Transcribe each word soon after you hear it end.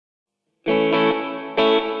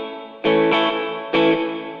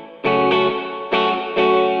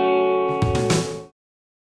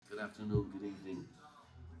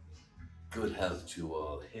Good health to you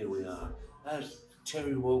all. Here we are. As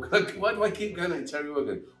Terry Wogan. Why do I keep going at Terry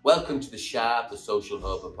Wogan? Welcome to the S.H.O.P, the Social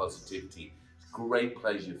Hub of Positivity. It's a great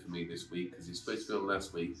pleasure for me this week, because it's supposed to be on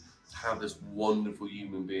last week, to have this wonderful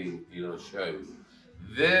human being in our show.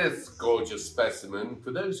 This gorgeous specimen, for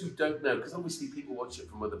those who don't know, because obviously people watch it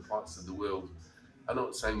from other parts of the world. I know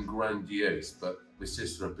it sounds grandiose, but my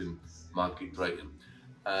sister up in Market Drayton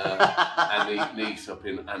and the niece up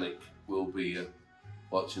in Alnwick will be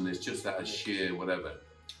watching this just out of sheer whatever.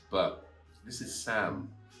 But this is Sam.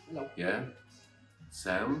 Hello. Yeah?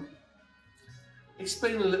 Sam,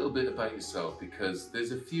 explain a little bit about yourself, because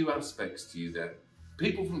there's a few aspects to you that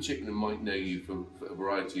people from Chippenham might know you from a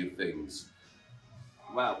variety of things.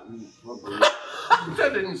 Well, probably.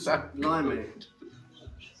 That didn't sound Blimey.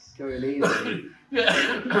 Going easy.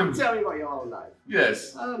 Yeah. Tell me about your whole life.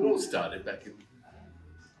 Yes. All started back in.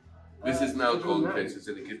 This is now called Princess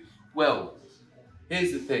of the Kids. Well,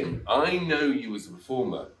 here's the thing. I know you as a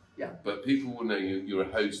performer. Yeah. But people will know you're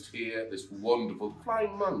a host here at this wonderful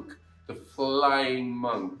Flying Monk, the Flying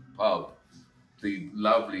Monk pub, the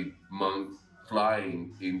lovely Monk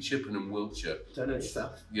Flying in Chippenham, Wiltshire. Don't know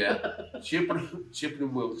yourself. Yeah,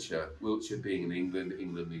 Chippenham, Wiltshire being in England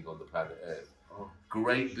being on the planet Earth. Oh.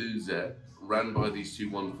 Great boozer, run by these two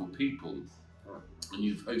wonderful people, and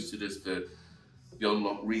you've hosted us for the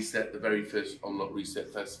Unlock Reset, the very first Unlock Reset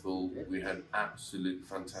Festival. Yeah. We had absolute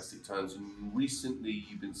fantastic times, and recently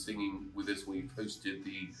you've been singing with us when you've hosted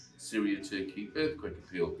the Syria-Turkey earthquake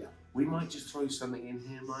appeal. Yeah. We might just throw something in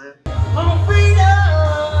here, Maya. Oh, freedom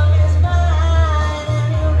is mine,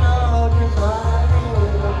 and you know just what it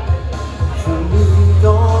is. A new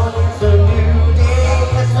dawn, it's a new day,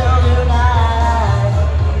 it's a new night.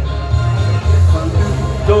 It's a new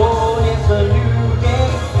dawn, it's a new day,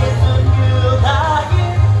 it's a new night.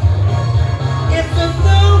 It's a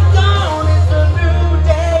new dawn, it's a new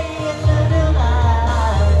day, it's a new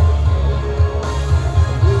night.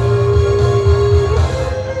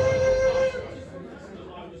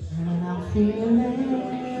 And I'm feeling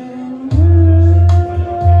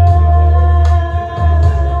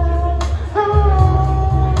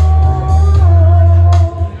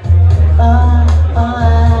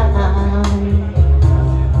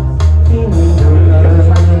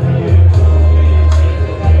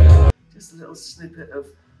Just a little snippet of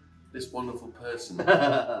this wonderful person.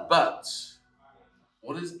 But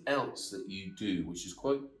what is else that you do, which is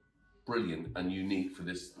quite brilliant and unique for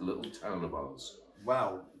this little town of ours?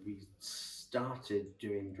 Well, we started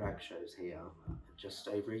doing drag shows here just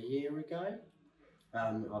over a year ago.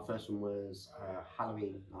 Our first one was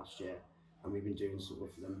Halloween last year, and we've been doing sort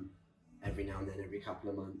of them every now and then, every couple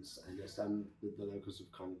of months, and just the locals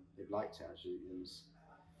have they've liked it actually.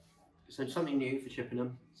 So something new for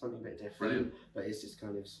Chippenham, something a bit different. Brilliant. But it's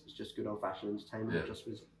just good old fashioned entertainment, Yeah. just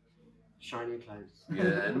with shiny clothes.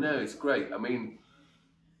 Yeah, no, it's great. I mean,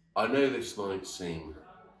 I know this might seem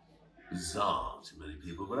bizarre to many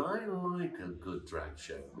people, but I like a good drag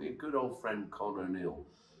show. I mean, a good old friend Connor Neal,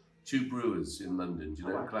 Two Brewers in London, do you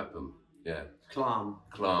know Alright. Clapham? Yeah, Clam.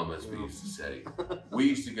 as we used to say. We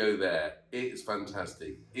used to go there. It's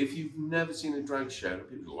fantastic. If you've never seen a drag show,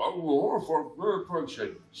 people go, "Oh, for a drag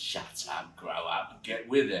show." Shut up, grow up, get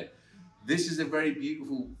with it. This is a very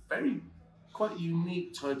beautiful, very quite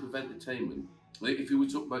unique type of entertainment. If you were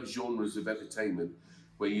talking about genres of entertainment,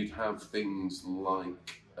 where you'd have things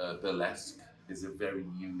like burlesque is a very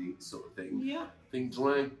unique sort of thing. Yeah. I think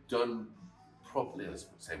drag done properly, as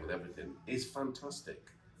the same with everything, is fantastic.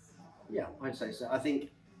 Yeah, I'd say so. I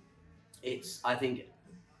think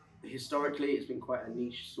historically it's been quite a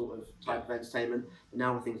niche sort of type of entertainment. But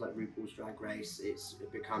now with things like RuPaul's Drag Race, it's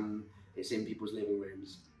in people's living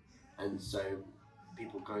rooms, and so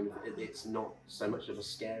people it's not so much of a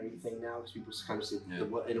scary thing now, because people kind of see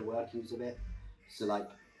the inner workings of it. So like,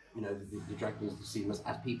 you know, the drag queens see them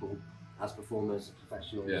as people, as performers,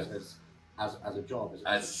 professionals, as a job,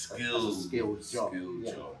 as a skilled job,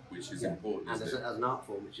 which is important, and isn't it? as an art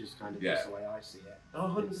form, which is kind of just the way I see it. Oh,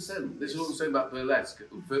 100%. This is what I'm saying about burlesque.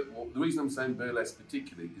 The reason I'm saying burlesque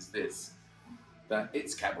particularly is this, that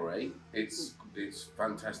it's cabaret, it's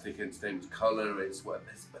fantastic entertainment, colour, but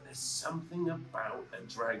there's something about a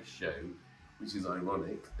drag show, which is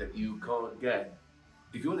ironic, that you can't get.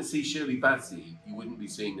 If you want to see Shirley Bassey, you wouldn't be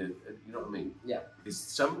seeing you know what I mean? Yeah. It's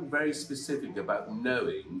something very specific about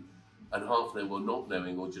knowing and half knowing or not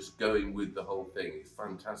knowing or just going with the whole thing. It's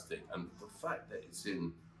fantastic. And the fact that it's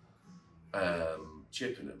in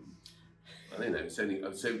Chippenham, I don't know, it's only,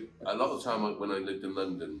 so a lot of time when I lived in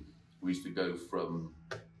London, we used to go from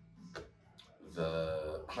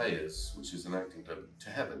the Players, which is an acting club, to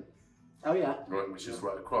Heaven. Oh yeah. Right, which is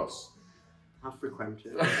right across. Have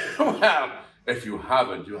frequented. Well, if you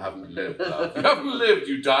haven't lived, love. You haven't lived,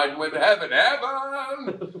 you died with heaven.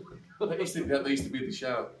 Heaven! That used to be the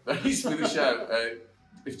shout.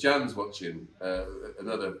 If Jan's watching,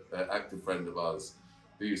 another active friend of ours,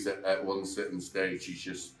 who used to, at one certain stage, she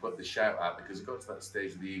just put the shout out because it got to that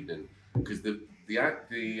stage of the evening. Because the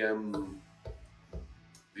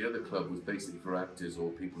other club was basically for actors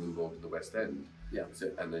or people involved in the West End. Yeah.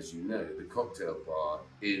 So, and as you know, the cocktail bar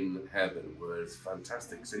in Heaven was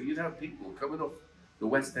fantastic. So you'd have people coming off the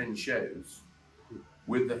West End shows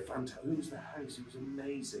with the who was the host? He was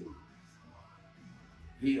amazing.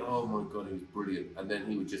 Oh my God, he was brilliant. And then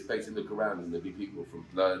he would just basically look around and there'd be people from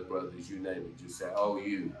Blood Brothers, you name it, just say, "Oh,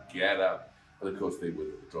 you get up." And of course they would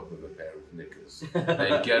at the drop of a pair of knickers.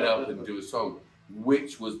 They'd get up and do a song,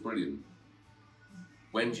 which was brilliant.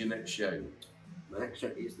 When's your next show? My next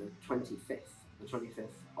show is the 25th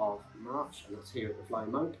of March, and that's here at the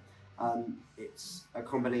Flying Monk. It's a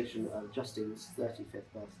combination of Justin's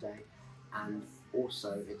 35th birthday, and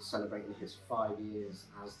also it's celebrating his 5 years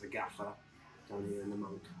as the gaffer down here in the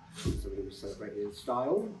Monk. So we're going to be celebrating in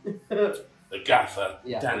style. The gaffer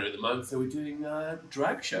Yeah. down here at the Monk. So we're doing a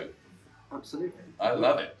drag show. Absolutely. I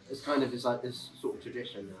love it. It's kind of like this sort of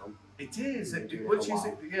tradition now. It is, We've been doing it which a is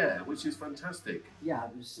while. which is fantastic. Yeah,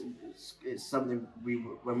 it's something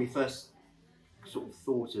when we first sort of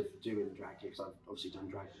thought of doing drag, because I've obviously done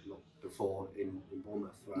drag a lot before in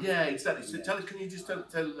Bournemouth. Yeah, exactly. So tell us, can you just tell?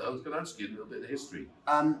 I was going to ask you a little bit of the history.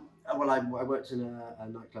 Well, I worked in a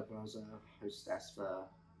nightclub where I was a hostess for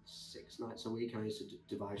 6 nights a week, and I used to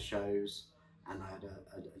devise shows, and I had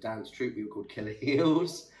a dance troupe. We were called Killer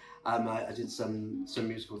Heels. I did some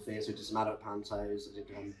musical theatre, so I did some adult pantos. I did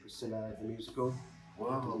Priscilla the musical.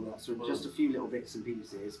 Wow. And that, so just a few little bits and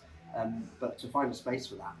pieces. But to find a space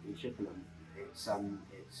for that in Chippenham, it's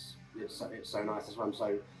so nice. That's why I'm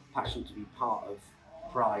so passionate to be part of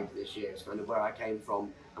Pride this year. It's kind of where I came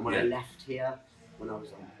from, and when I left here, when I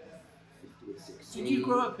was 15, 16. Did you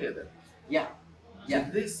grow up here then? Yeah. So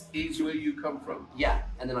this is where you come from. Yeah,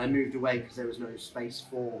 and then I moved away because there was no space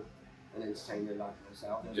for an entertainer like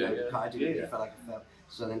myself. I didn't really feel like I felt.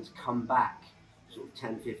 So then to come back, sort of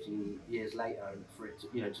 10, 15 years later, and for it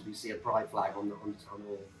to see a Pride flag on the town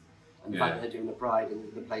hall, and the fact that they're doing the Pride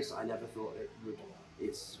in the place that I never thought it would.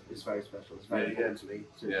 It's very special. It's very important to me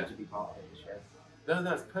to be part of it this year. No,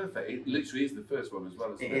 that's perfect. It literally is the first one as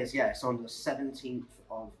well, isn't it? It is, yeah. It's on the 17th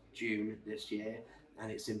of June this year,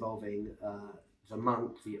 and it's involving the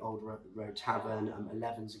Monk, the Old Road Tavern,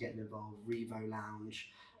 11s are getting involved, Revo Lounge.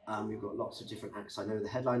 We've got lots of different acts. I know the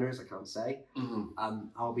headliner is, I can't say. Mm-hmm.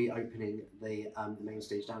 I'll be opening the main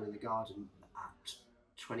stage down in the garden at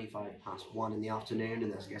 1:25 in the afternoon,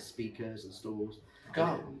 and there's guest speakers and stalls.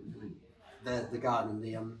 Garden? The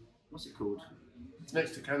garden, what's it called? It's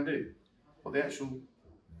next to Can Do. Or the actual...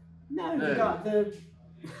 No, the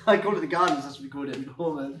I call it the gardens, that's what we called it in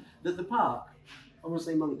Bournemouth. The park. I want to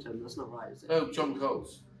say Moncton, that's not right, is it? Oh, John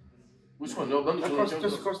Cole's. Which one? No, Moncton or John Just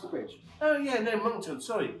Cole's? across the bridge. Oh yeah, no, Moncton,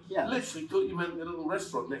 sorry. Yeah. Literally thought you meant the little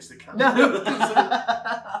restaurant next to Can Do. No!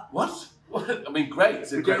 What? I mean, great.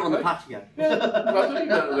 It's a We great do it on the place. patio. Yeah,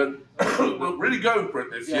 well, I think we're really going for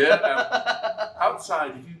it this year.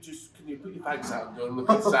 Outside, can you put your bags out and go and look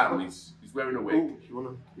at Sam? He's wearing a wig. Ooh, you want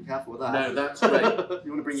to be careful with that. No, that's great.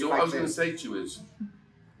 You want to bring So your what I was bags going in. to say to you is,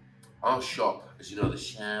 our shop, as you know,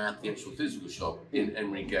 the actual physical shop in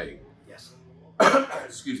Emery Gate. Yes.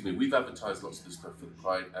 Excuse me. We've advertised lots of the stuff for the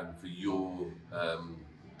Pride and for your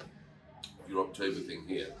October thing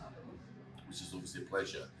here, which is obviously a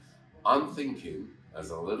pleasure. I'm thinking, as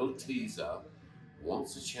a little teaser,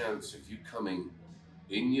 what's the chance of you coming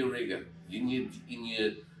in your rigger, in your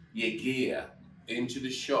gear, into the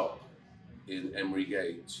shop in Emery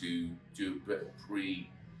Gate to do a bit of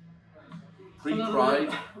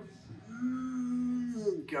pre-Pride?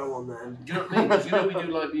 Go on then. Do you know what I mean? Because you know we do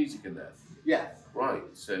live music in there. Yeah. Right,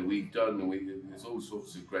 so there's all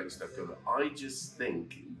sorts of great stuff going on. I just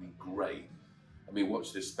think it would be great, I mean,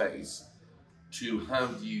 watch this space, to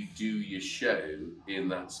have you do your show in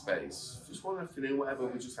that space. Just one afternoon, whatever,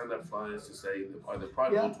 we just hand out flyers to say either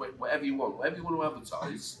Pride or whatever you want to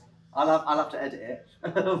advertise. I'll have to edit it,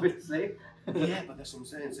 obviously. Yeah, but that's what I'm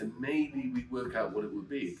saying. So maybe we work out what it would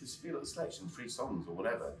be, because it'd be like a selection, 3 songs or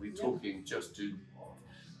whatever. We're talking just to,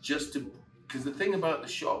 because the thing about the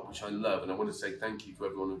shop, which I love, and I want to say thank you to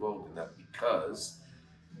everyone involved in that, because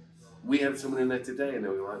we had someone in there today and they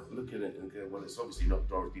were like, look at it and go, well, it's obviously not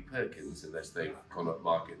Dorothy Perkins unless they've gone up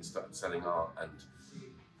market and started selling art and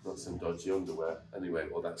not some dodgy underwear. Anyway,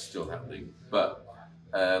 well, that's still happening. But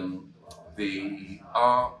the the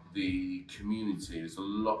art, the community. There's a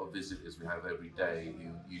lot of visitors we have every day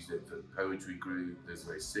who use it for poetry group. There's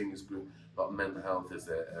a singers group, a lot of mental health. There's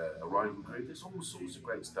a writing group. There's all sorts of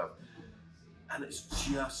great stuff, and it's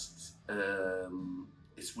just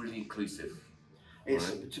it's really inclusive. It's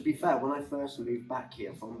Right. to be fair. When I first moved back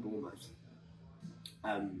here from Bournemouth,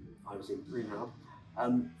 I was in rehab.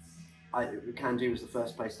 Can Do was the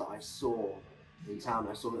first place that I saw in town.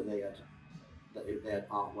 I saw that they had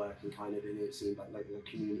artwork and kind of, and it seemed like a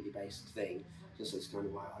community-based thing. Just as kind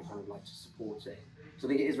of why I kind of like to support it. So I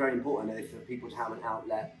think it is very important for people to have an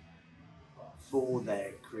outlet for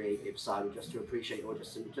their creative side, or just to appreciate, or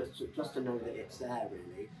just to know that it's there,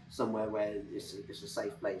 really, somewhere where it's a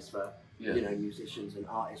safe place for musicians and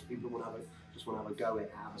artists. People want to have a go at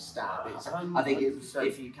it, have a stab. I think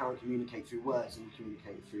if you can't communicate through words, and you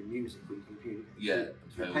communicate through music, or you can communicate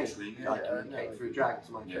through poetry, paint, communicate through drag. It's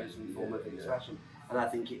my chosen form of expression, and I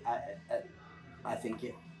think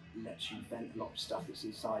it lets you vent a lot of stuff that's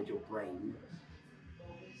inside your brain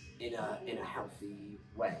in a healthy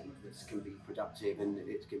way that can be productive, and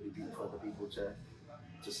it can be beautiful for other people to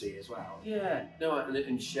see as well. Yeah, no,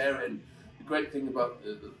 and sharing. The great thing about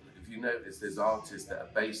if you notice, there's artists that are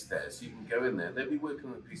based there, so you can go in there. They'll be working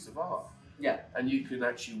on a piece of art. Yeah. And you can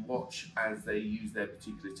actually watch as they use their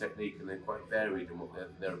particular technique, and they're quite varied in what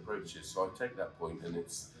their approach is. So I take that point, and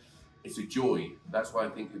it's a joy. That's why I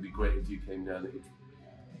think it'd be great if you came down and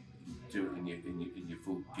do it in your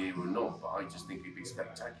full gear or not. But I just think it'd be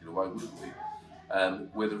spectacular. Why wouldn't we?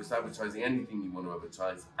 Whether it's advertising anything you want to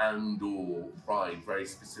advertise, and/or Pride very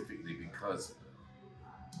specifically, because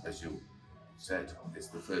as you said, it's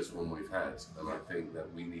the first one we've had, and I think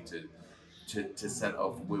that we need to set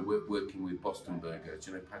off. We're working with Boston Burger.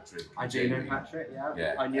 Do you know Patrick? I do know Patrick.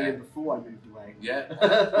 Yeah. I knew him before I moved away. Yeah.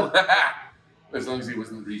 As long as he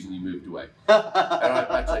wasn't the reason you moved away. All right,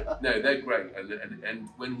 Patrick. No, they're great. And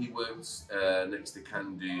when he works next to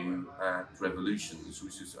Can Do at Revolutions,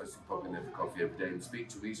 which is I used to pop in there for coffee every day and speak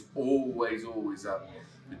to him, he's always up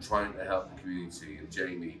for trying to help the community. And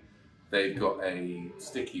Jamie, they've got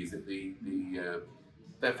stickies that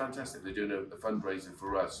they're fantastic. They're doing a fundraiser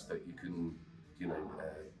for us that you can,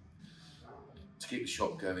 to keep the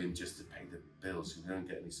shop going, just to pay the bills. You don't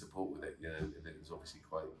get any support with it. It's obviously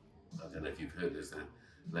quite. I don't know if you've heard, there's the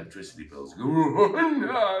electricity bills go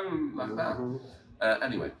like that.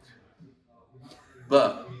 Anyway,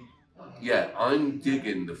 but yeah, I'm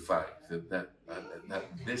digging the fact that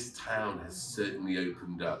this town has certainly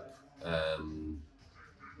opened up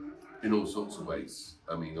in all sorts of ways.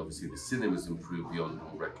 I mean, obviously the cinema's improved beyond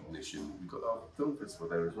all recognition. We've got our film festival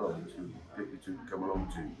there as well, which we'll get you to come along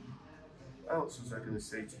to. What else was I going to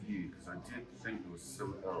say to you? Because I did think there was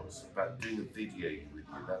something else about doing a video with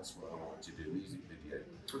you. That's what I wanted to do, a music video.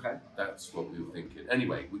 Okay. That's what we were thinking.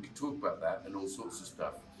 Anyway, we could talk about that and all sorts of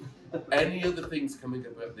stuff. Any other things coming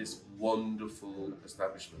up about this wonderful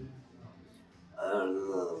establishment?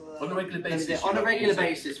 On a regular basis? On a regular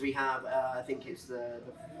basis, we have, I think it's the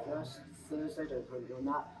first Thursday, don't quote me on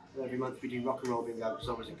that. Every month we do rock and roll bingo. It's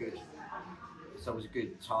always a good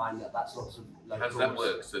time. That's lots of locals. How does that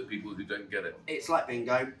work? So people who don't get it, it's like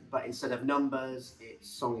bingo, but instead of numbers, it's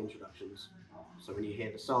song introductions. So when you hear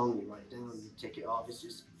the song, you write it down, you tick it off. It's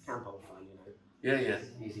just camp old fun, Yeah.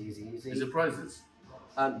 Easy. Is there prizes?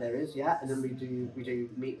 There is, yeah, and then we do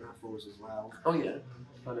meat raffles as well. Oh yeah.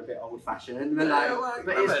 Kind of a bit old fashioned, but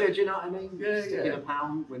it's good. You know what I mean? Stick in a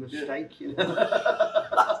pound with a steak.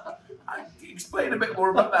 Explain a bit more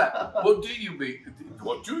about that. What do you meet?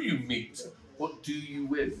 What do you meet? What do you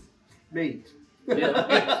win? Meat.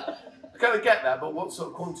 Yeah. I kind of get that, but what sort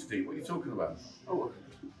of quantity? What are you talking about? Oh,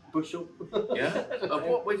 bushel. Yeah? Of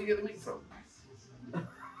what? Where do you get the meat from?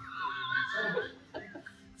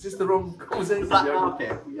 Is this the wrong conversation? Black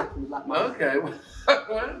market. We get from the black market.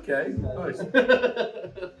 Okay. Nice.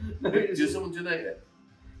 Does someone donate it?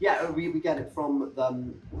 Yeah, we get it from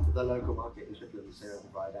the local market in Chippenham here on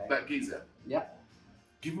Friday. That geezer? Yeah.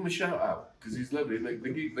 Give him a shout out, because he's lovely.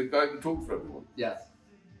 The guy can talk for everyone. Yeah.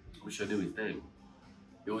 I wish I knew his name.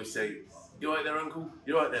 You always say, "You right there, uncle?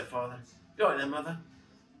 You right there, father? You right there, mother?"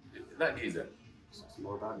 That geezer. That's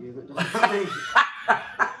more about you than does about me.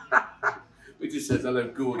 It just says, "Hello,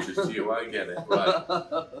 gorgeous" to you. I get it, right?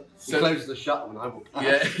 So closes the shut when I walk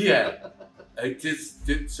past. Yeah.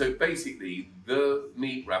 So basically, the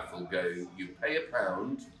meat raffle goes. You pay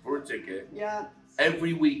 £1 for a ticket. Yeah.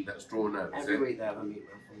 Every week that's drawn out. Every week they have a meat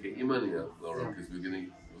raffle. Get your money up, Laura, because we're gonna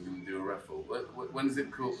do a raffle. When is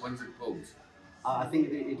it called? When's it pulled? I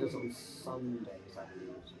think it does on Sundays, I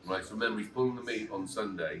believe. Right. So remember, he's pulling the meat on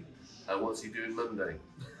Sunday, and what's he doing Monday?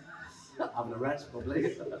 Having a rest,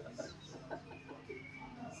 probably.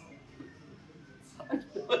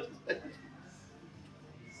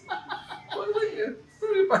 What do you think?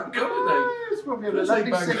 Probably a bank holiday. It's probably a Let's lovely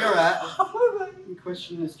say bank cigarette. holiday. You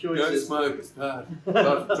question his Don't choices. smoke, it's bad.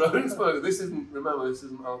 Don't smoke. This isn't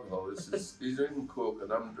alcohol. He's drinking Coke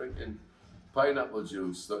and I'm drinking pineapple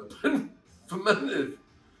juice. Fermented.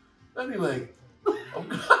 Anyway, I'm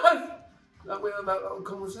glad that we had that little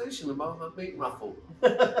conversation about that meat raffle.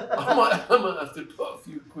 I might have to put a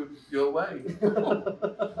few quid your way.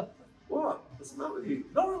 What? What's the matter with you?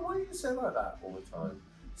 Lauren, why do you say like that all the time?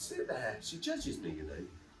 Sit there. She judges me, you know.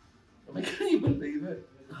 I mean, can you believe it?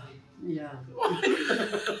 Yeah.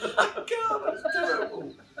 God, that's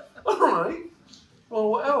terrible. All right. Well,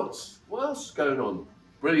 what else? What else is going on?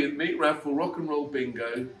 Brilliant meat raffle, rock and roll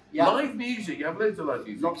bingo, Yeah. live music. You have loads of live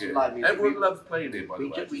music. Lots here. of live music. Everyone loves playing here, by the way.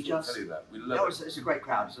 We I just just tell you that. We No, love it. it's a great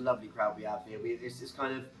crowd. It's a lovely crowd we have here. It's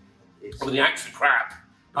kind of. It's, I mean, the act's crap.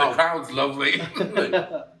 The Oh. crowd's lovely.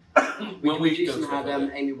 When we go recently stuff had like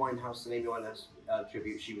that. Amy Winehouse and Amy Winehouse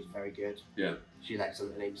tribute. She was very good. Yeah. She's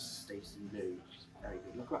excellent. Her name's Stacey Lou. She's very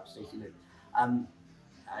good. Look her up, Stacey Lou. And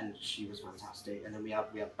she was fantastic. And then we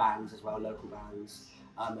have bands as well, local bands.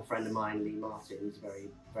 A friend of mine, Lee Martin, is very,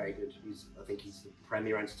 very good. I think he's the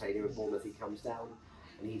premier entertainer of Bournemouth. He comes down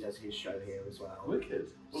and he does his show here as well. Wicked.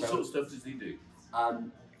 What So- sort of stuff does he do?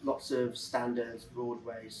 Lots of standards,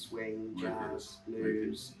 Broadway, swing, jazz,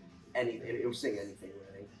 blues. He'll sing anything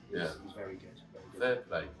really. He's very good. Very good. Fair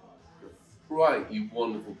play. Right, you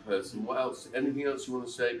wonderful person. What else? Anything else you want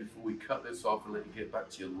to say before we cut this off and let you get back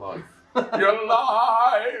to your life? Your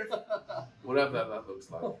life! Whatever that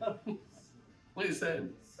looks like. What are you saying?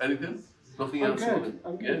 Anything? Nothing I'm else? good.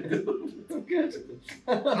 I'm good. Yeah, good. I'm good.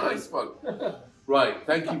 Nice one. Right,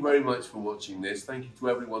 thank you very much for watching this. Thank you to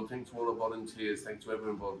everyone. Thank you to all the volunteers. Thank you to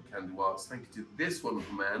everyone involved with Can Do Arts. Thank you to this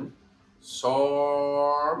wonderful man,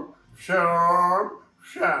 Sam.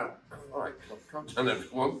 All right, calm down,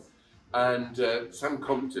 everyone. And Sam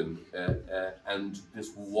Compton and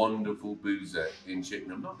this wonderful boozer in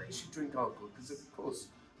Chippenham. Not that you should drink alcohol, because of course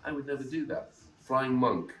I would never do that. Flying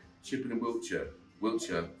Monk, Chippenham, Wiltshire.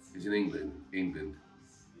 Wiltshire is in England. England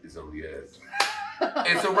is on the earth.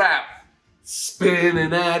 It's a wrap.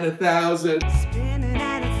 Spinning at 1,000. Spinning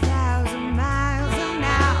at